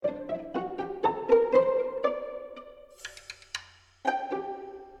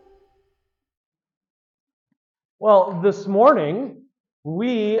Well, this morning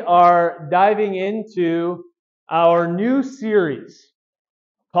we are diving into our new series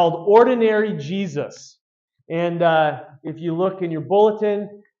called Ordinary Jesus. And if you look in your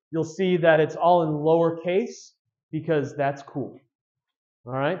bulletin, you'll see that it's all in lowercase because that's cool.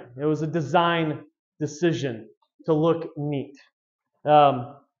 All right? It was a design decision to look neat.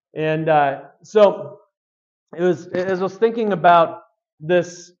 So it was as I was thinking about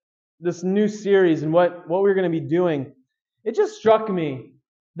this new series and what we're going to be doing, it just struck me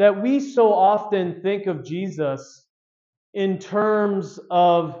that we so often think of Jesus in terms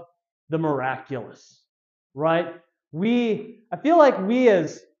of the miraculous, right? I feel like we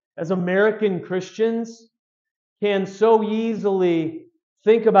as American Christians can so easily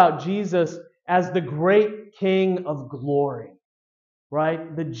think about Jesus as the great King of glory,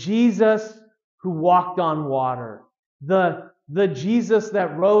 right? The Jesus who walked on water, the Jesus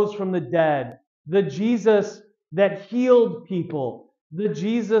that rose from the dead, the Jesus that healed people, the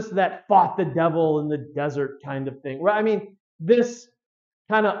Jesus that fought the devil in the desert kind of thing. Right? I mean, this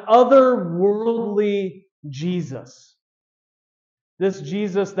kind of otherworldly Jesus. This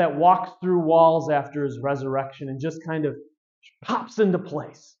Jesus that walks through walls after his resurrection and just kind of pops into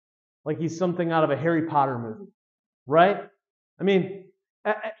place like he's something out of a Harry Potter movie. Right? I mean,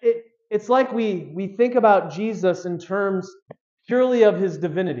 it's like we think about Jesus in terms purely of his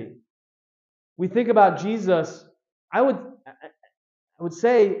divinity. We think about Jesus, I would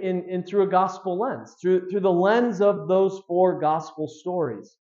say, in through a gospel lens, through the lens of those four gospel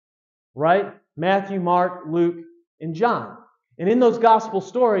stories, right? Matthew, Mark, Luke, and John. And in those gospel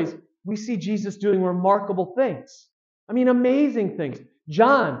stories, we see Jesus doing remarkable things. I mean, amazing things.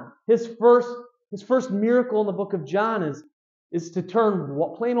 John, his first miracle in the book of John is to turn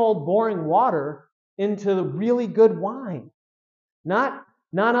plain old boring water into really good wine. Not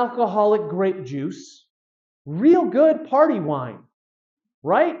non-alcoholic grape juice. Real good party wine.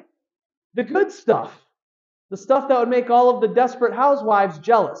 Right? The good stuff. The stuff that would make all of the desperate housewives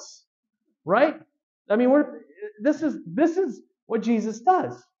jealous. Right? I mean, this is what Jesus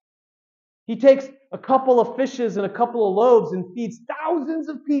does. He takes a couple of fishes and a couple of loaves and feeds thousands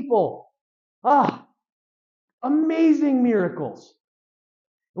of people. Amazing miracles.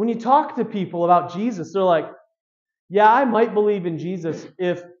 When you talk to people about Jesus, they're like, yeah, I might believe in Jesus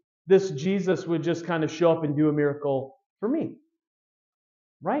if this Jesus would just kind of show up and do a miracle for me.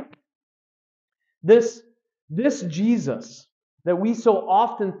 Right? This Jesus that we so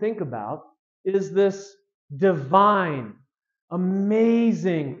often think about is this divine,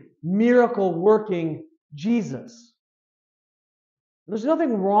 amazing, miracle-working Jesus. There's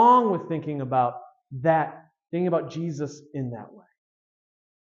nothing wrong with thinking about Jesus in that way.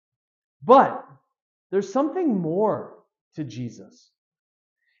 But there's something more to Jesus.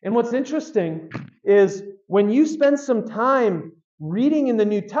 And what's interesting is when you spend some time reading in the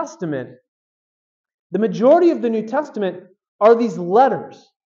New Testament, the majority of the New Testament are these letters,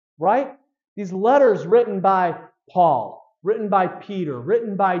 right? These letters written by Paul, written by Peter,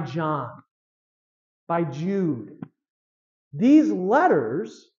 written by John, by Jude. These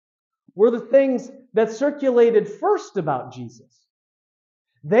letters were the things that circulated first about Jesus.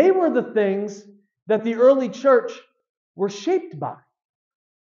 They were the things that the early church were shaped by.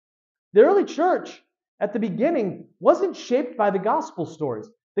 The early church at the beginning wasn't shaped by the gospel stories.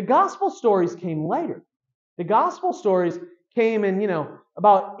 The gospel stories came later. The gospel stories came in,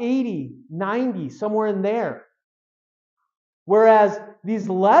 about 80, 90, somewhere in there. Whereas these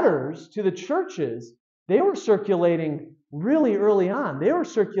letters to the churches, they were circulating really early on. They were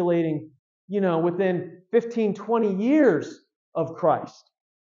circulating, within 15, 20 years of Christ.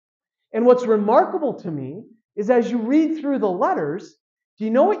 And what's remarkable to me is as you read through the letters, do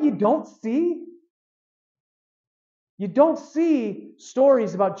you know what you don't see? You don't see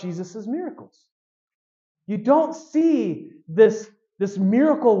stories about Jesus' miracles. You don't see this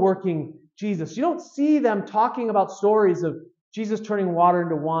miracle-working Jesus. You don't see them talking about stories of Jesus turning water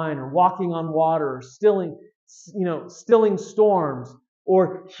into wine or walking on water or stilling storms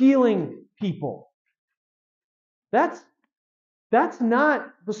or healing people. That's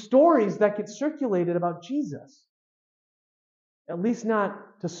not the stories that get circulated about Jesus. At least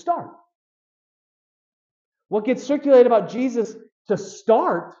not to start. What gets circulated about Jesus to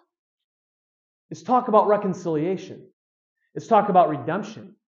start is talk about reconciliation. It's talk about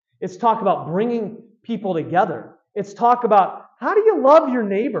redemption. It's talk about bringing people together. It's talk about how do you love your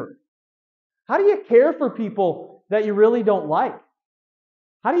neighbor? How do you care for people that you really don't like?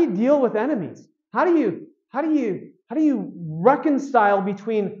 How do you deal with enemies? How do you reconcile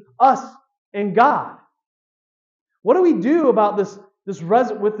between us and God? What do we do about this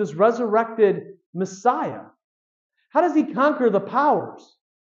resurrected Messiah? How does he conquer the powers?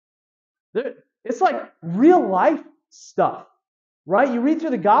 It's like real life stuff, right? You read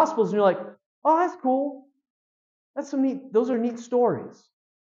through the Gospels and you're like, oh, that's cool. Those are neat stories.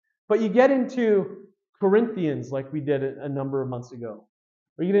 But you get into Corinthians like we did a number of months ago.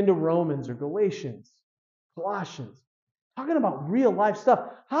 Or you get into Romans or Galatians, Colossians. Talking about real life stuff.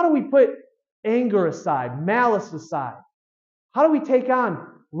 How do we put anger aside, malice aside? How do we take on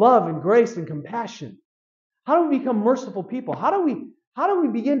love and grace and compassion? How do we become merciful people? How do we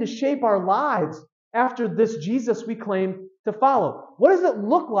begin to shape our lives after this Jesus we claim to follow? What does it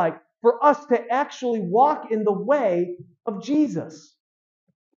look like for us to actually walk in the way of Jesus?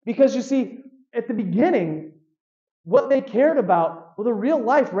 Because you see, at the beginning, what they cared about were the real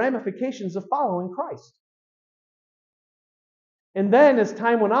life ramifications of following Christ. And then as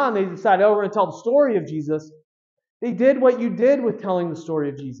time went on, they decided, oh, we're going to tell the story of Jesus. They did what you did with telling the story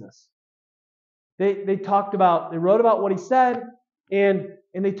of Jesus. They wrote about what he said, and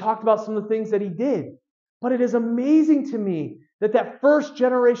they talked about some of the things that he did. But it is amazing to me that first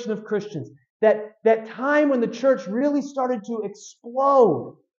generation of Christians, that time when the church really started to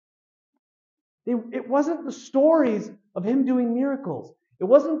explode, it wasn't the stories of him doing miracles. It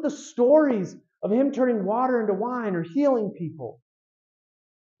wasn't the stories of him turning water into wine or healing people.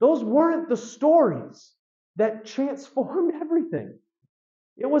 Those weren't the stories that transformed everything.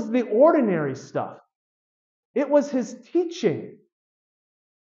 It was the ordinary stuff. It was his teaching.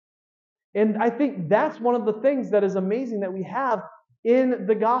 And I think that's one of the things that is amazing that we have in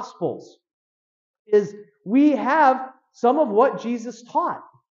the Gospels, is we have some of what Jesus taught.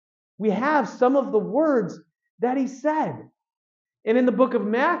 We have some of the words that he said. And in the book of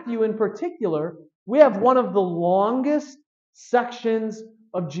Matthew in particular, we have one of the longest sections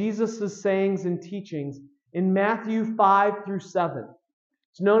of Jesus' sayings and teachings in Matthew 5 through 7.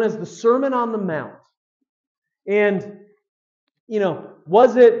 It's known as the Sermon on the Mount. And,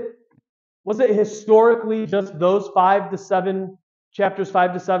 was it historically just those 5 to 7, chapters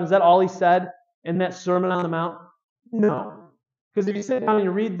 5 to 7? Is that all he said in that Sermon on the Mount? No. Because if you sit down and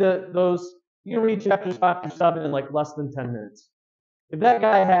you read those, you can read chapters 5 through 7 in like less than 10 minutes. If that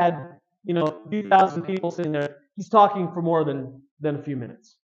guy had, a few thousand people sitting there, he's talking for more than a few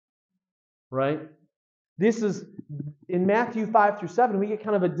minutes. Right? This is, in Matthew 5 through 7, we get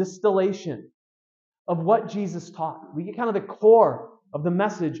kind of a distillation of what Jesus taught. We get kind of the core of the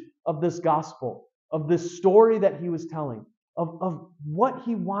message of this gospel, of this story that he was telling, of what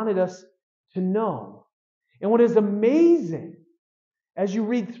he wanted us to know. And what is amazing, as you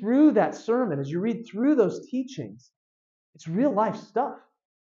read through that sermon, as you read through those teachings, it's real life stuff.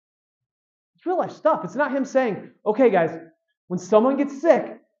 It's real life stuff. It's not him saying, okay, guys, when someone gets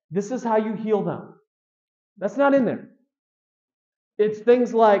sick, this is how you heal them. That's not in there. It's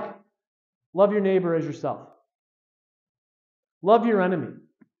things like, love your neighbor as yourself. Love your enemy.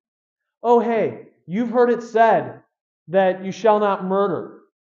 Oh, hey, you've heard it said that you shall not murder.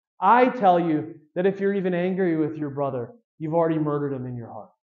 I tell you that if you're even angry with your brother, you've already murdered him in your heart.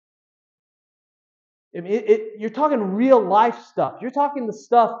 You're talking real life stuff. You're talking the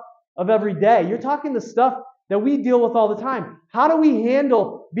stuff of every day. You're talking the stuff that we deal with all the time. How do we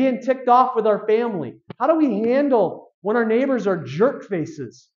handle being ticked off with our family? How do we handle when our neighbors are jerk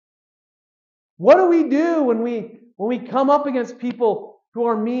faces? What do we do when we come up against people who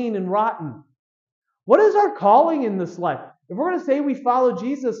are mean and rotten? What is our calling in this life? If we're going to say we follow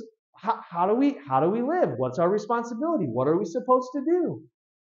Jesus, how do we live? What's our responsibility? What are we supposed to do?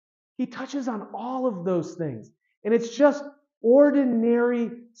 He touches on all of those things. And it's just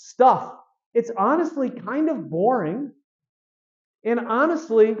ordinary stuff. It's honestly kind of boring. And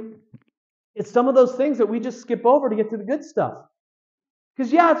honestly, it's some of those things that we just skip over to get to the good stuff.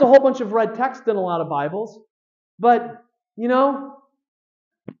 Because yeah, it's a whole bunch of red text in a lot of Bibles. But,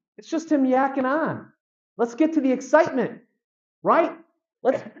 it's just him yakking on. Let's get to the excitement, right?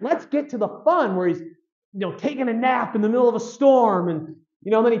 Let's get to the fun where he's, taking a nap in the middle of a storm, and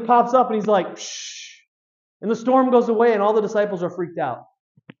then he pops up and he's like, shh, and the storm goes away and all the disciples are freaked out.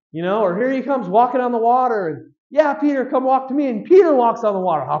 Or here he comes walking on the water, and yeah, Peter, come walk to me, and Peter walks on the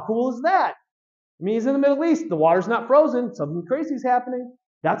water. How cool is that? I mean, he's in the Middle East. The water's not frozen. Something crazy is happening.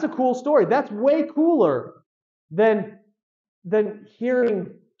 That's a cool story. That's way cooler than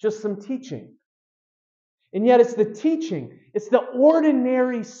hearing just some teaching. And yet it's the teaching, it's the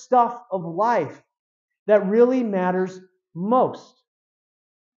ordinary stuff of life that really matters most.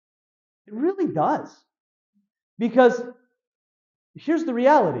 It really does. Because here's the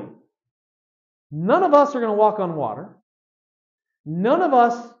reality. None of us are going to walk on water. None of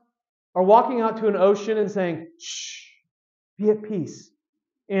us are walking out to an ocean and saying, shh, be at peace.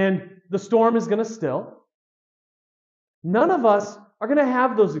 And the storm is going to still. None of us are going to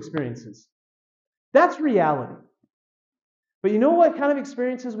have those experiences. That's reality. But you know what kind of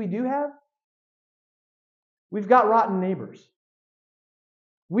experiences we do have? We've got rotten neighbors.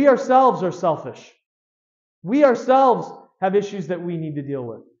 We ourselves are selfish. We ourselves have issues that we need to deal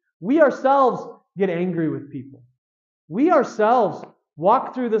with. We ourselves get angry with people. We ourselves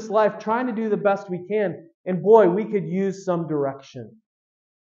walk through this life trying to do the best we can, and boy, we could use some direction.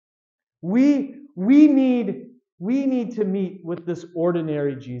 We need to meet with this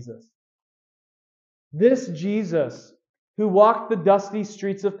ordinary Jesus. This Jesus who walked the dusty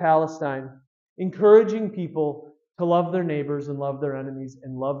streets of Palestine, encouraging people to love their neighbors and love their enemies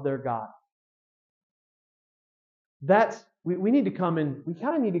and love their God. We need to come in, we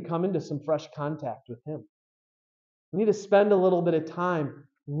kind of need to come into some fresh contact with Him. We need to spend a little bit of time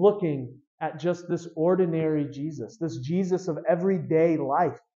looking at just this ordinary Jesus, this Jesus of everyday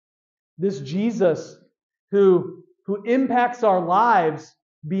life, this Jesus who impacts our lives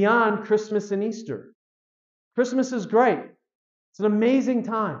beyond Christmas and Easter. Christmas is great. It's an amazing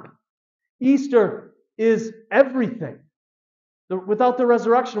time. Easter is everything. Without the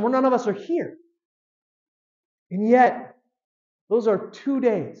resurrection, none of us are here. And yet, those are 2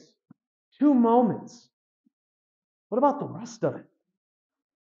 days, 2 moments. What about the rest of it?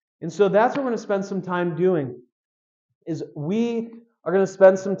 And so that's what we're going to spend some time doing, is we are going to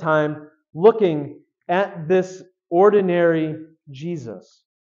spend some time looking at this ordinary Jesus.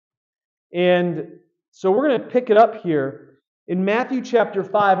 And so we're going to pick it up here in Matthew chapter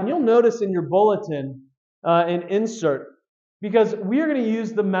 5, and you'll notice in your bulletin an insert, because we are going to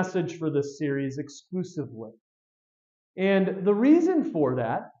use the message for this series exclusively. And the reason for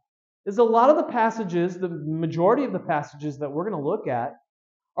that is a lot of the passages, the majority of the passages that we're going to look at,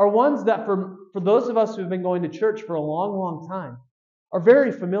 are ones that for those of us who've been going to church for a long, long time, are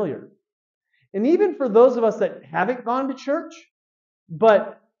very familiar. And even for those of us that haven't gone to church,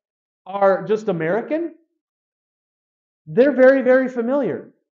 but are just American, they're very, very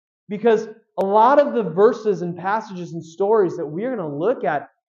familiar. Because a lot of the verses and passages and stories that we're going to look at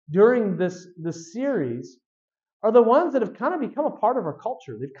during this series are the ones that have kind of become a part of our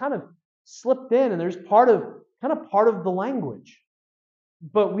culture. They've kind of slipped in, and there's part of the language.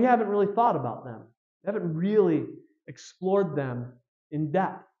 But we haven't really thought about them. We haven't really explored them in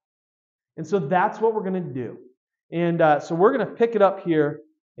depth. And so that's what we're going to do. And so we're going to pick it up here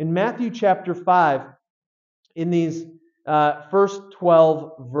in Matthew chapter 5 in these first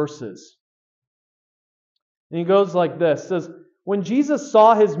 12 verses. And he goes like this. It says, "When Jesus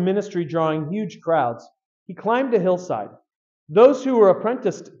saw his ministry drawing huge crowds, he climbed a hillside. Those who were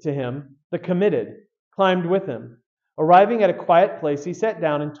apprenticed to him, the committed, climbed with him. Arriving at a quiet place, he sat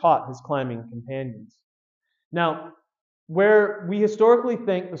down and taught his climbing companions." Now, where we historically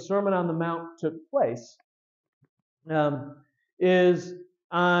think the Sermon on the Mount took place is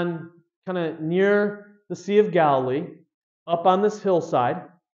on kind of near the Sea of Galilee, up on this hillside.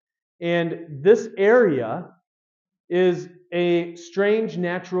 And this area is a strange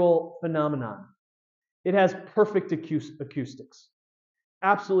natural phenomenon. It has perfect acoustics.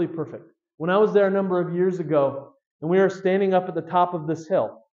 Absolutely perfect. When I was there a number of years ago, and we were standing up at the top of this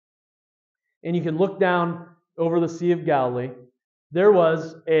hill, and you can look down over the Sea of Galilee, there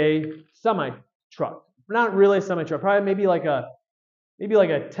was a semi-truck. Not really a semi-truck, probably maybe like a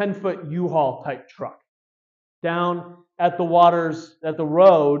 10-foot U-Haul type truck down at the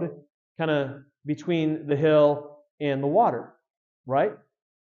road, kind of between the hill and the water, right?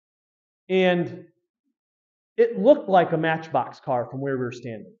 And it looked like a Matchbox car from where we were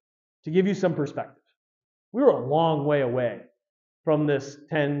standing. To give you some perspective, we were a long way away from this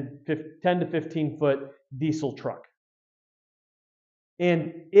 10 to 15 foot diesel truck.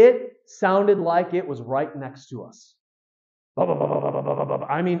 And it sounded like it was right next to us.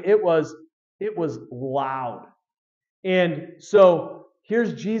 I mean, it was loud. And so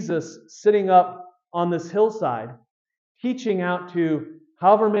here's Jesus sitting up on this hillside, teaching out to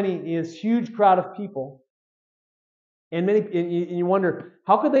however many, this huge crowd of people. And you wonder,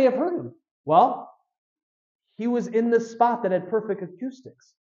 how could they have heard him? Well, he was in the spot that had perfect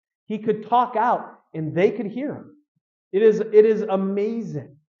acoustics. He could talk out and they could hear him. It is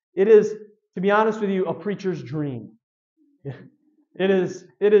amazing. It is, to be honest with you, a preacher's dream. It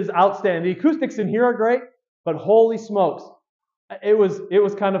is outstanding. The acoustics in here are great, but holy smokes, it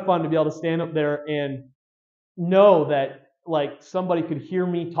was kind of fun to be able to stand up there and know that like somebody could hear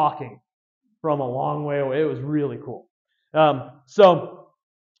me talking from a long way away. It was really cool. So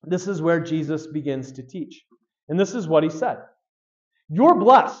this is where Jesus begins to teach. And this is what he said. "You're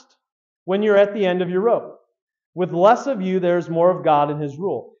blessed when you're at the end of your rope. With less of you, there's more of God in his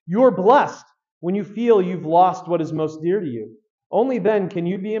rule. You're blessed when you feel you've lost what is most dear to you. Only then can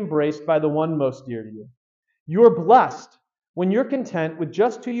you be embraced by the one most dear to you. You're blessed when you're content with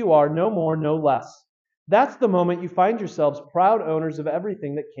just who you are, no more, no less. That's the moment you find yourselves proud owners of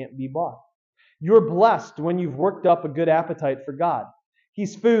everything that can't be bought. You're blessed when you've worked up a good appetite for God.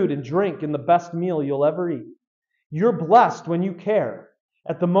 He's food and drink and the best meal you'll ever eat. You're blessed when you care.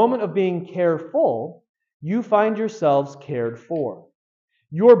 At the moment of being careful, you find yourselves cared for.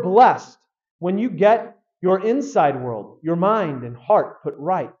 You're blessed when you get your inside world, your mind and heart put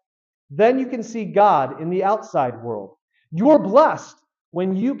right. Then you can see God in the outside world. You're blessed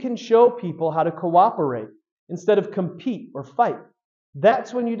when you can show people how to cooperate instead of compete or fight.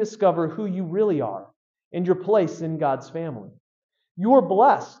 That's when you discover who you really are and your place in God's family. You're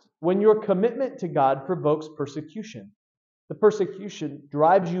blessed when your commitment to God provokes persecution. The persecution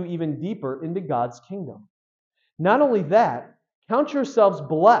drives you even deeper into God's kingdom. Not only that, count yourselves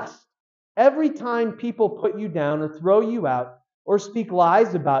blessed every time people put you down or throw you out or speak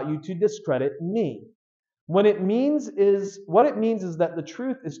lies about you to discredit me. What it means is that the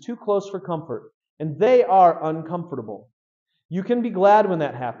truth is too close for comfort, and they are uncomfortable. You can be glad when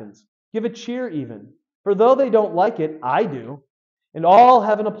that happens. Give a cheer even. For though they don't like it, I do. And all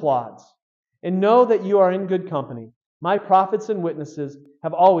heaven applauds. And know that you are in good company. My prophets and witnesses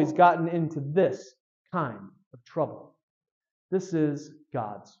have always gotten into this kind of trouble. This is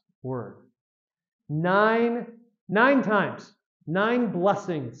God's word. Nine times. 9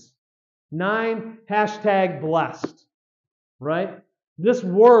 blessings. 9 #blessed. Right? This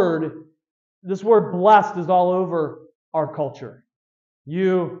word blessed is all over our culture.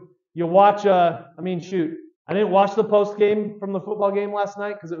 You watch I didn't watch the post game from the football game last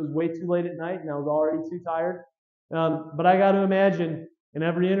night because it was way too late at night and I was already too tired. But I got to imagine in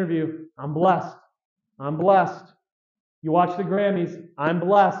every interview, I'm blessed. I'm blessed. You watch the Grammys, I'm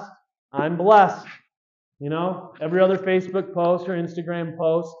blessed. I'm blessed. Every other Facebook post or Instagram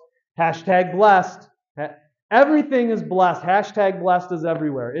post, #blessed. Everything is blessed. #blessed is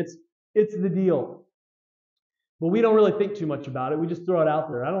everywhere. It's the deal. But we don't really think too much about it. We just throw it out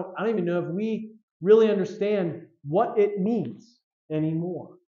there. I don't even know if we really understand what it means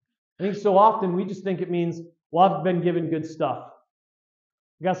anymore. I think so often we just think it means, well, I've been given good stuff.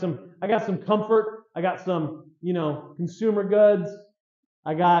 I got some comfort. I got some, consumer goods.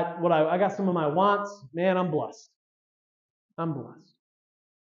 I got some of my wants. Man, I'm blessed. I'm blessed.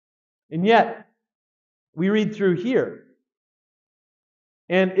 And yet, we read through here,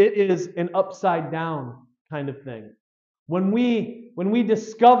 and it is an upside down kind of thing. When we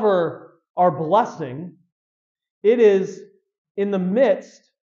discover our blessing, it is in the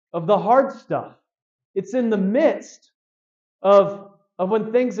midst of the hard stuff. It's in the midst of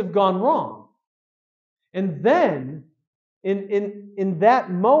when things have gone wrong. And then, in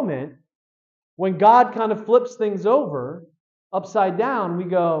that moment, when God kind of flips things over, upside down, we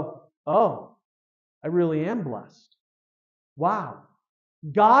go, oh, I really am blessed. Wow.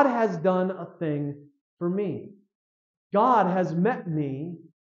 God has done a thing for me. God has met me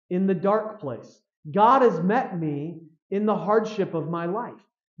in the dark place. God has met me in the hardship of my life.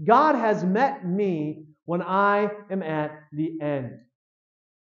 God has met me when I am at the end.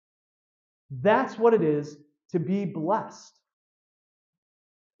 That's what it is to be blessed.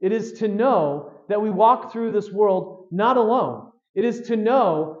 It is to know that we walk through this world not alone. It is to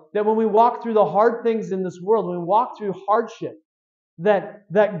know that when we walk through the hard things in this world, when we walk through hardship, that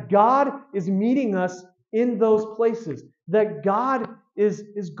God is meeting us in those places, that God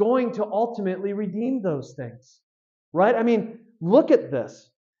is going to ultimately redeem those things. Right? I mean, look at this.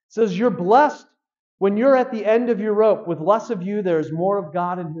 It says, you're blessed when you're at the end of your rope. With less of you, there is more of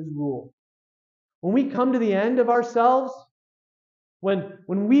God and His rule. When we come to the end of ourselves, when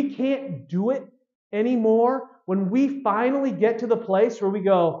we can't do it anymore, when we finally get to the place where we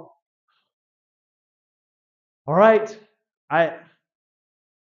go, all right, I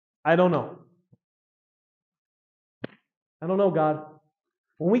don't know. I don't know, God.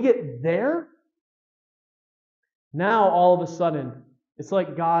 When we get there, now all of a sudden, it's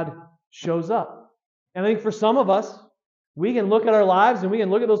like God shows up. And I think for some of us, we can look at our lives and we can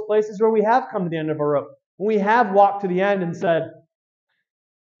look at those places where we have come to the end of our rope. When we have walked to the end and said,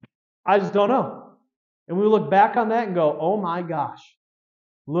 I just don't know. And we look back on that and go, oh my gosh,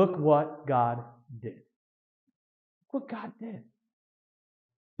 look what God did. Look what God did.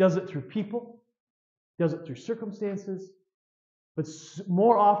 Does it through people, does it through circumstances, but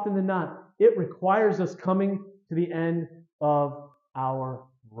more often than not, it requires us coming to the end of our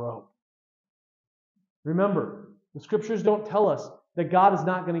rope. Remember, the Scriptures don't tell us that God is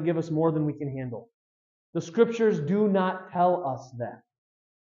not going to give us more than we can handle. The Scriptures do not tell us that.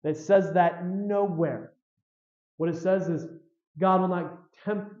 That says that nowhere. What it says is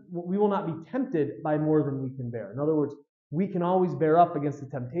we will not be tempted by more than we can bear. In other words, we can always bear up against the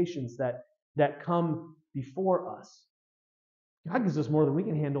temptations that come before us. God gives us more than we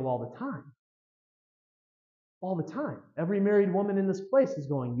can handle all the time. All the time. Every married woman in this place is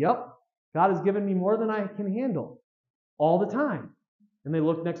going, yep, God has given me more than I can handle. All the time. And they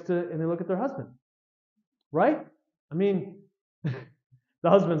look at their husband. Right? I mean, the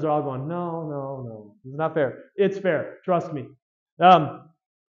husbands are all going, no. It's not fair. It's fair. Trust me.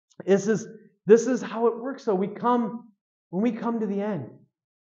 This is how it works. So when we come to the end,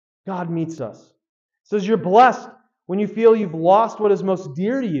 God meets us. It says you're blessed when you feel you've lost what is most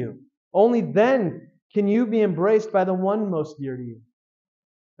dear to you. Only then can you be embraced by the one most dear to you.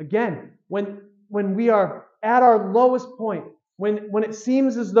 Again, when we are at our lowest point, when it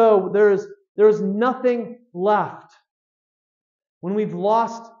seems as though there is nothing left, when we've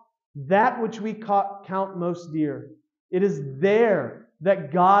lost that which we count most dear, it is there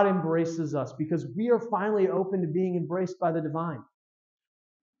that God embraces us because we are finally open to being embraced by the divine.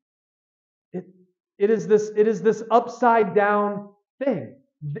 It is this upside down thing.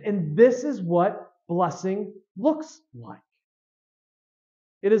 And this is what blessing looks like.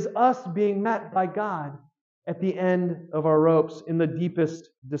 It is us being met by God at the end of our ropes in the deepest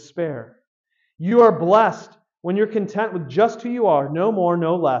despair. You are blessed when you're content with just who you are, no more,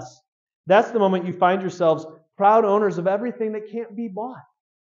 no less. That's the moment you find yourselves proud owners of everything that can't be bought.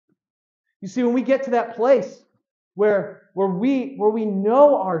 You see, when we get to that place where we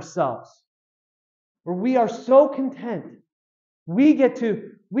know ourselves, where we are so content, we get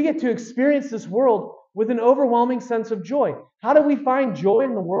to experience this world with an overwhelming sense of joy. How do we find joy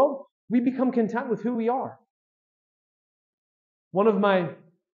in the world? We become content with who we are. One of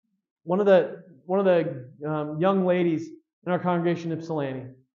the young ladies in our congregation, Ypsilanti,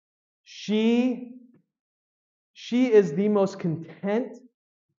 she is the most content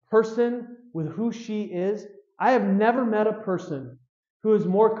person with who she is. I have never met a person who is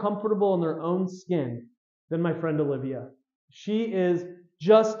more comfortable in their own skin than my friend Olivia. She is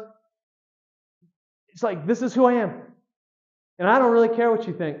just, it's like, this is who I am. And I don't really care what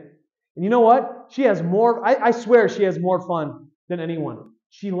you think. And you know what? She has more, I swear she has more fun than anyone.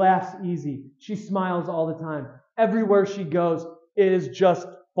 She laughs easy. She smiles all the time. Everywhere she goes, it is just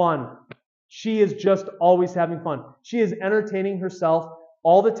fun. She is just always having fun. She is entertaining herself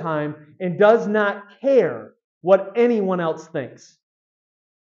all the time and does not care what anyone else thinks.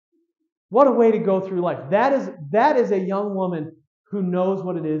 What a way to go through life. That is a young woman who knows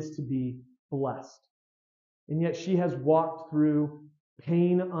what it is to be blessed. And yet she has walked through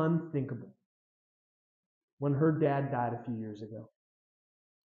pain unthinkable when her dad died a few years ago.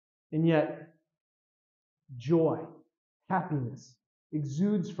 And yet joy, happiness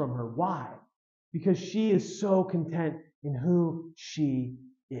exudes from her. Why? Because she is so content in who she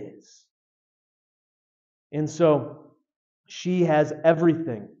is. And so she has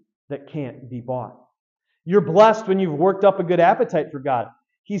everything that can't be bought. You're blessed when you've worked up a good appetite for God.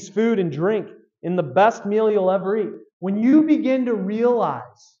 He's food and drink in the best meal you'll ever eat. When you begin to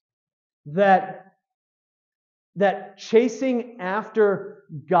realize that chasing after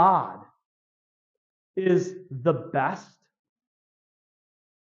God is the best,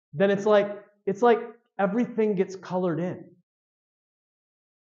 then it's like everything gets colored in.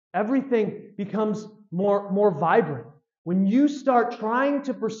 Everything becomes more vibrant. When you start trying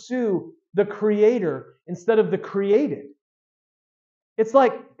to pursue the Creator instead of the created, it's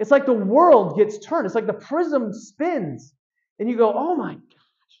like the world gets turned. It's like the prism spins, and you go, "Oh my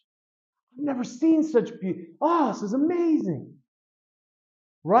gosh, I've never seen such beauty. Oh, this is amazing!"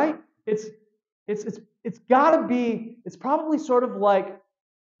 Right? It's got to be. It's probably sort of like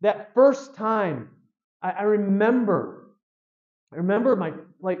that first time. I remember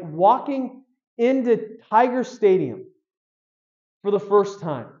walking into Tiger Stadium for the first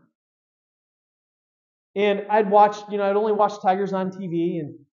time. And I'd only watched Tigers on TV,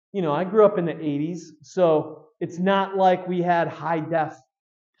 and I grew up in the 80s, so it's not like we had high def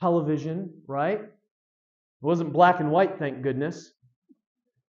television, right? It wasn't black and white, thank goodness.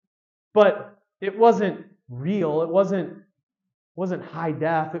 But it wasn't real, it wasn't high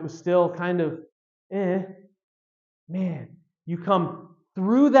def, it was still kind of Man, you come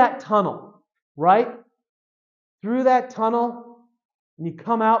through that tunnel, right? Through that tunnel, and you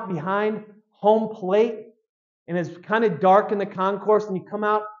come out behind home plate, and it's kind of dark in the concourse, and you come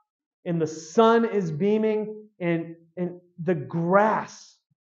out, and the sun is beaming, and the grass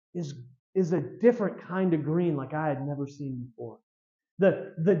is a different kind of green like I had never seen before.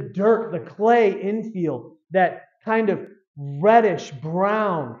 The dirt, the clay infield that kind of reddish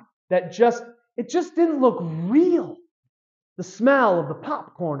brown that it just didn't look real. The smell of the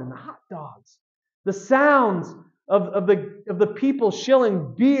popcorn and the hot dogs, the sounds of the people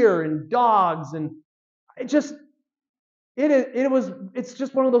shilling beer and dogs, and it's just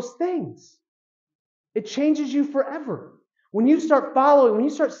one of those things. It changes you forever. When you start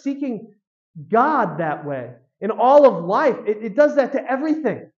seeking God that way in all of life, it does that to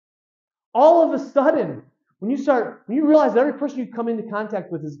everything. All of a sudden, when you realize that every person you come into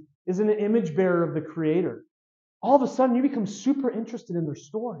contact with is an image bearer of the Creator, all of a sudden you become super interested in their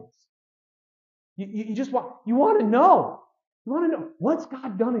stories. You want to know. You want to know what's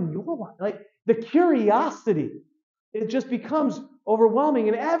God done in your life. Like the curiosity, it just becomes overwhelming,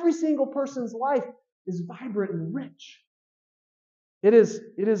 and every single person's life is vibrant and rich. It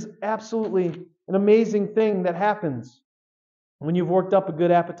is absolutely an amazing thing that happens when you've worked up a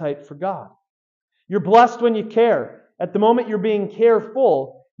good appetite for God. You're blessed when you care. At the moment you're being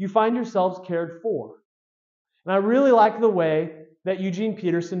careful, you find yourselves cared for. And I really like the way that Eugene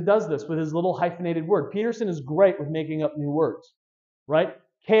Peterson does this with his little hyphenated word. Peterson is great with making up new words, right?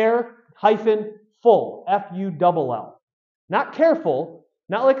 Care, hyphen, full, F-U-double-L. Not careful,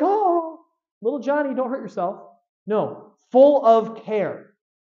 not like, oh, little Johnny, don't hurt yourself. No, full of care.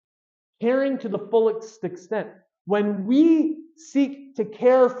 Caring to the fullest extent. When we seek to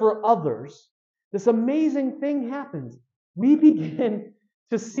care for others, this amazing thing happens. We begin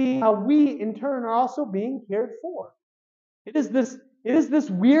to see how we, in turn, are also being cared for. It is this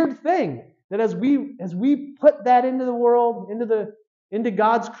weird thing that as we put that into the world, into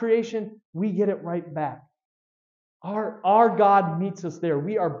God's creation, we get it right back. Our God meets us there.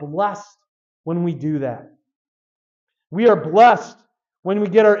 We are blessed when we do that. We are blessed when we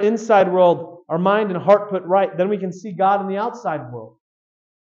get our inside world, our mind and heart put right. Then we can see God in the outside world.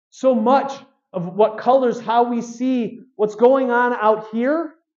 So much of what colors how we see what's going on out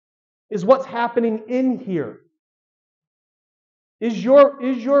here is what's happening in here. Is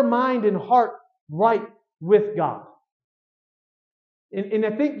your mind and heart right with God? And I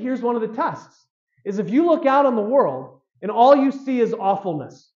think here's one of the tests, is if you look out on the world and all you see is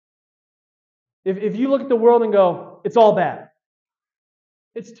awfulness. If you look at the world and go, it's all bad.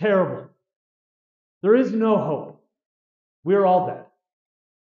 It's terrible. There is no hope. We're all dead.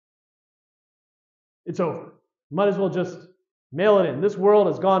 It's over. Might as well just mail it in. This world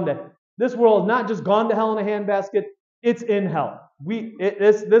has not just gone to hell in a handbasket, it's in hell.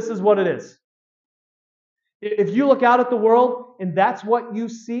 This is what it is. If you look out at the world and that's what you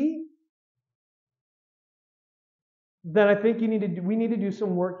see, then I think we need to do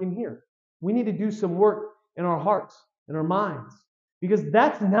some work in here. We need to do some work in our hearts, in our minds, because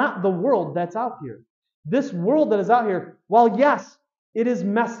that's not the world that's out here. This world that is out here, while yes, it is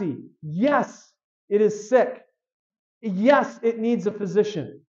messy. Yes, it is sick. Yes, it needs a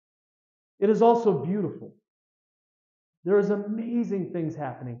physician. It is also beautiful. There is amazing things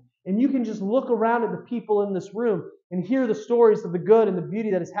happening. And you can just look around at the people in this room and hear the stories of the good and the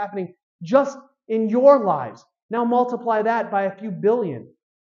beauty that is happening just in your lives. Now multiply that by a few billion.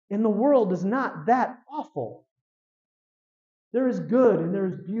 And the world is not that awful. There is good and there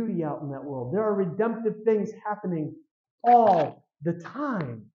is beauty out in that world. There are redemptive things happening all the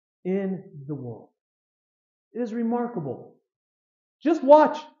time in the world. It is remarkable. Just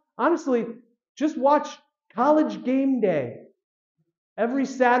watch College Game Day every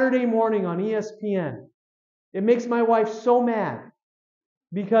Saturday morning on ESPN. It makes my wife so mad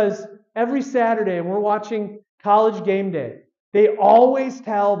because every Saturday when we're watching College Game Day, they always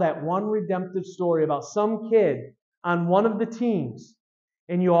tell that one redemptive story about some kid on one of the teams,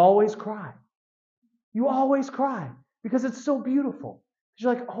 and you always cry. You always cry because it's so beautiful.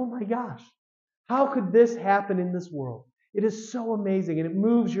 You're like, oh my gosh, how could this happen in this world? It is so amazing, and it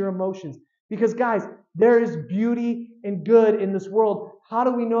moves your emotions. Because guys, there is beauty and good in this world. How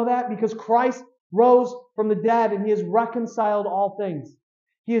do we know that? Because Christ rose from the dead and He has reconciled all things.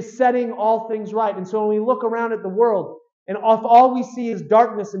 He is setting all things right. And so when we look around at the world and if all we see is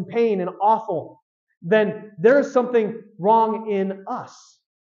darkness and pain and awful, then there is something wrong in us.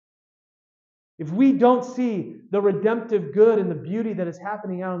 If we don't see the redemptive good and the beauty that is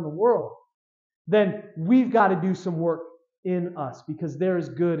happening out in the world, then we've got to do some work in us because there is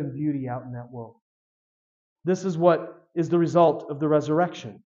good and beauty out in that world. This is what is the result of the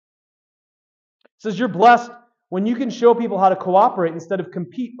resurrection. It says you're blessed when you can show people how to cooperate instead of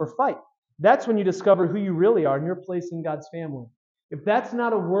compete or fight. That's when you discover who you really are and your place in God's family. If that's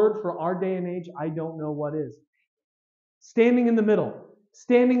not a word for our day and age, I don't know what is. Standing in the middle,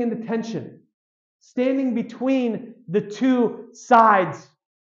 standing in the tension, standing between the two sides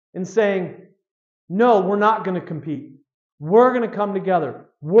and saying, no, we're not going to compete. We're going to come together.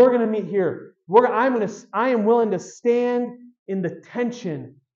 We're going to meet here. I am willing to stand in the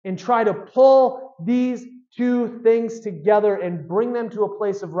tension and try to pull these two things together and bring them to a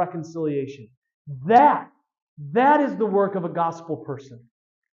place of reconciliation. That is the work of a gospel person.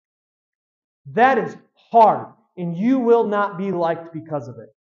 That is hard, and you will not be liked because of it.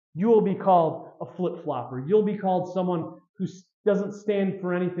 You will be called a flip-flopper. You'll be called someone who doesn't stand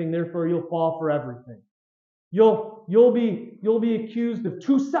for anything, therefore you'll fall for everything. You'll be accused of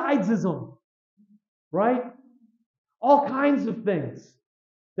two-sidesism, right? All kinds of things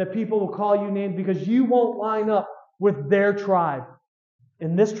that people will call you names because you won't line up with their tribe.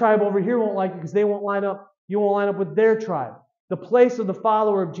 And this tribe over here won't like you because they won't line up. You won't line up with their tribe. The place of the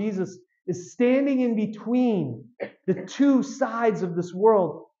follower of Jesus is standing in between the two sides of this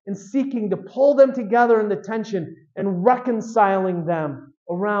world and seeking to pull them together in the tension and reconciling them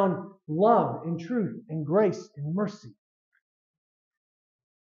around love and truth and grace and mercy.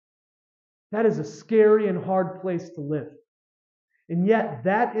 That is a scary and hard place to live. And yet,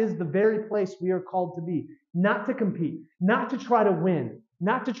 that is the very place we are called to be. Not to compete, not to try to win,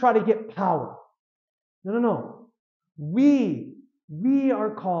 not to try to get power. No. We are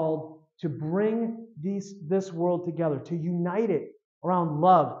called to bring this world together, to unite it around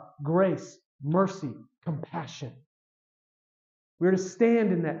love, grace, mercy, compassion. We are to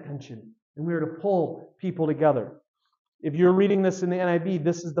stand in that tension, and we are to pull people together. If you're reading this in the NIV,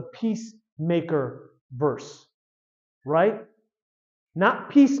 this is the peacemaker verse, right?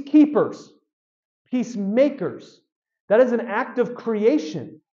 Not peacekeepers, peacemakers. That is an act of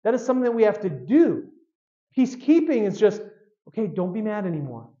creation. That is something that we have to do. Peacekeeping is just, okay, don't be mad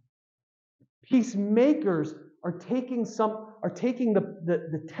anymore. Peacemakers are taking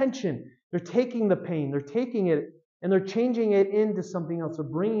the tension, they're taking the pain, they're taking it, and they're changing it into something else. They're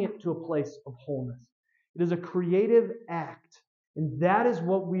bringing it to a place of wholeness. It is a creative act, and that is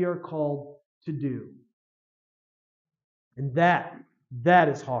what we are called to do. And that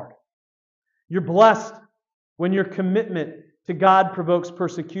is hard. You're blessed when your commitment to God provokes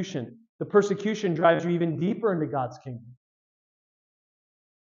persecution. The persecution drives you even deeper into God's kingdom.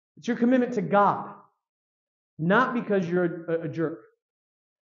 It's your commitment to God, not because you're a jerk.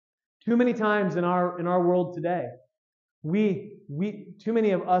 Too many times in our world today, too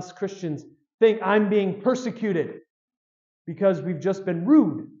many of us Christians think I'm being persecuted because we've just been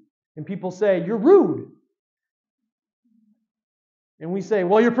rude. And people say, you're rude. And we say,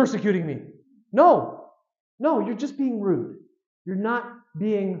 well, you're persecuting me. No, you're just being rude. You're not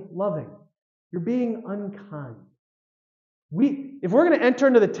being loving. You're being unkind. If we're going to enter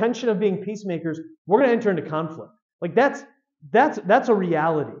into the tension of being peacemakers, we're going to enter into conflict. Like that's a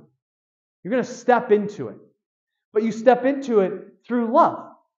reality. You're going to step into it. But you step into it through love.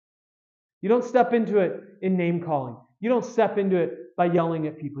 You don't step into it in name calling. You don't step into it by yelling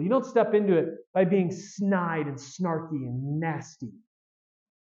at people. You don't step into it by being snide and snarky and nasty.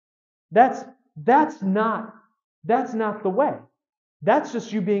 That's not the way. That's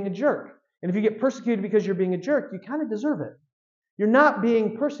just you being a jerk. And if you get persecuted because you're being a jerk, you kind of deserve it. You're not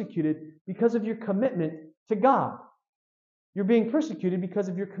being persecuted because of your commitment to God. You're being persecuted because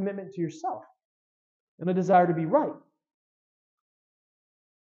of your commitment to yourself and a desire to be right.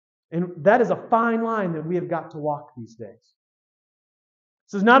 And that is a fine line that we have got to walk these days. It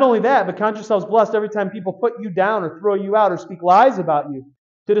says not only that, but count yourselves blessed every time people put you down or throw you out or speak lies about you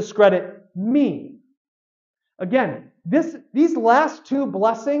to discredit me. Again, these last two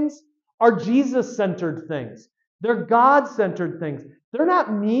blessings are Jesus-centered things. They're God-centered things. They're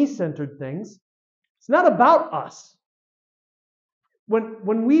not me-centered things. It's not about us.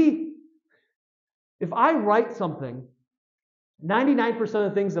 If I write something, 99% of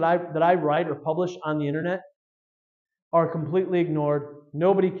the things that I write or publish on the internet are completely ignored.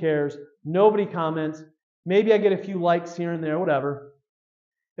 Nobody cares. Nobody comments. Maybe I get a few likes here and there, whatever.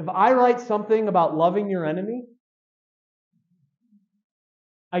 If I write something about loving your enemy,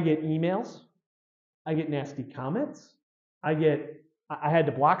 I get emails. I get nasty comments. I had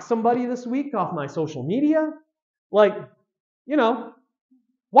to block somebody this week off my social media. Like,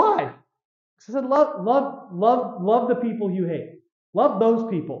 why? Because I said, love the people you hate. Love those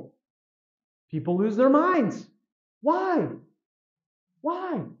people. People lose their minds. Why?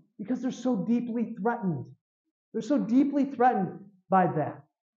 Why? Because they're so deeply threatened. They're so deeply threatened by that.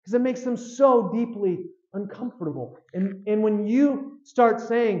 Because it makes them so deeply uncomfortable. And when you start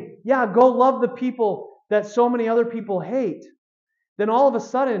saying, yeah, go love the people that so many other people hate, then all of a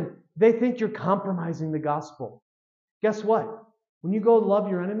sudden they think you're compromising the gospel. Guess what? When you go love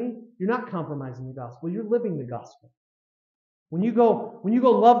your enemy, you're not compromising the gospel. You're living the gospel. When you go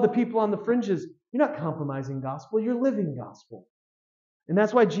love the people on the fringes, You're not compromising gospel, you're living gospel. And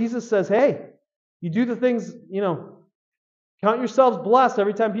that's why Jesus says, hey, you do the things, count yourselves blessed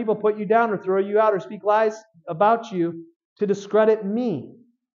every time people put you down or throw you out or speak lies about you to discredit me.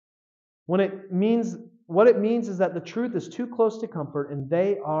 What it means is that the truth is too close to comfort and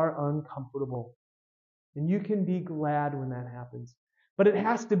they are uncomfortable. And you can be glad when that happens. But it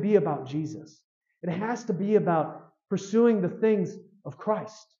has to be about Jesus. It has to be about pursuing the things of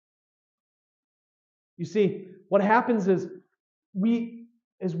Christ. You see, what happens is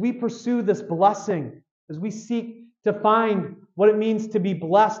as we pursue this blessing, as we seek to find what it means to be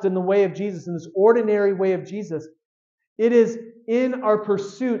blessed in the way of Jesus, in this ordinary way of Jesus, it is in our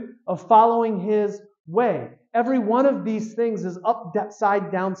pursuit of following His way. Every one of these things is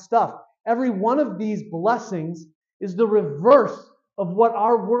upside down stuff. Every one of these blessings is the reverse of what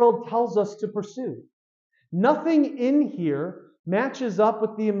our world tells us to pursue. Nothing in here matches up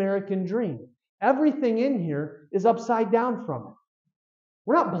with the American dream. Everything in here is upside down from it.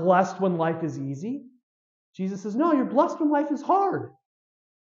 We're not blessed when life is easy. Jesus says, no, you're blessed when life is hard.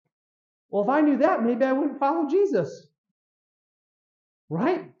 Well, if I knew that, maybe I wouldn't follow Jesus.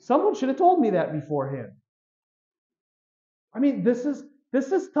 Right? Someone should have told me that beforehand. I mean, this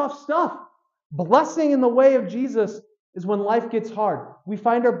is tough stuff. Blessing in the way of Jesus is when life gets hard. We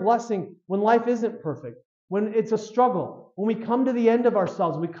find our blessing when life isn't perfect, when it's a struggle, when we come to the end of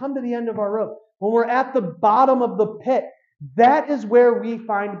ourselves, we come to the end of our rope, when we're at the bottom of the pit. That is where we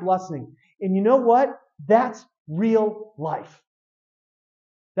find blessing. And you know what? That's real life.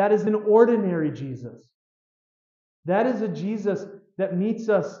 That is an ordinary Jesus. That is a Jesus that meets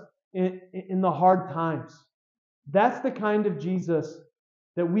us in the hard times. That's the kind of Jesus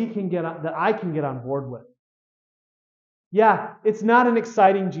that I can get on board with. Yeah, it's not an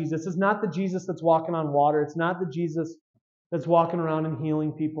exciting Jesus. It's not the Jesus that's walking on water. It's not the Jesus that's walking around and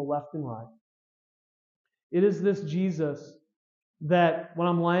healing people left and right. It is this Jesus that when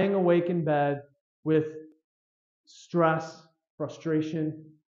I'm laying awake in bed with stress, frustration,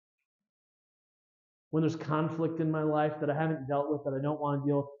 when there's conflict in my life that I haven't dealt with, that I don't want to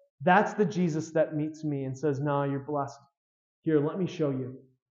deal with, that's the Jesus that meets me and says, no, you're blessed. Here, let me show you.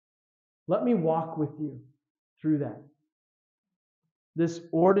 Let me walk with you through that. This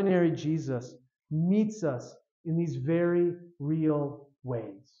ordinary Jesus meets us in these very real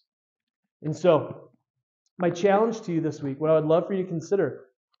ways. And so, my challenge to you this week, what I would love for you to consider,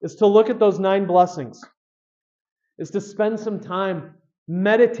 is to look at those 9 blessings. Is to spend some time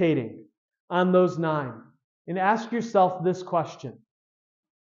meditating on those 9. And ask yourself this question.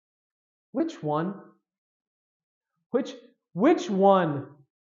 Which one? Which one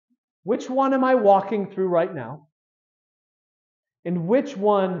am I walking through right now? And which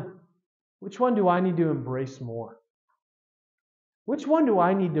one do I need to embrace more? Which one do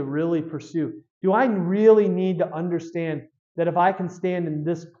I need to really pursue? Do I really need to understand that if I can stand in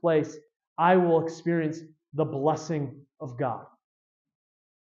this place, I will experience the blessing of God?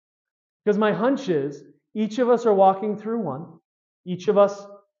 Because my hunch is, each of us are walking through one. Each of us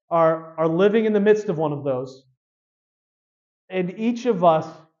are living in the midst of one of those. And each of us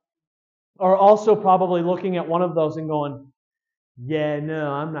are also probably looking at one of those and going, yeah,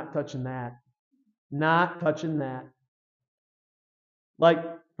 no, I'm not touching that. Not touching that. Like,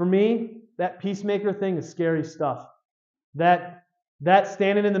 for me, that peacemaker thing is scary stuff. That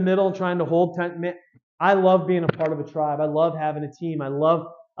standing in the middle and trying to hold tent. I love being a part of a tribe. I love having a team. I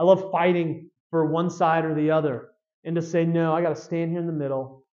love fighting for one side or the other. And to say, no, I got to stand here in the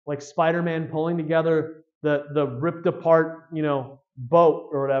middle, like Spider-Man pulling together the ripped apart, boat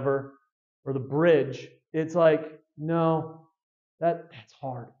or whatever, or the bridge. It's like, no, that's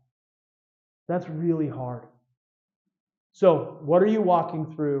hard. That's really hard. So, what are you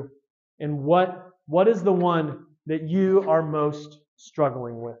walking through? And what is the one that you are most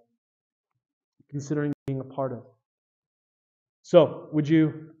struggling with, considering being a part of? So, would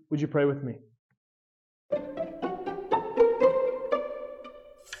you pray with me?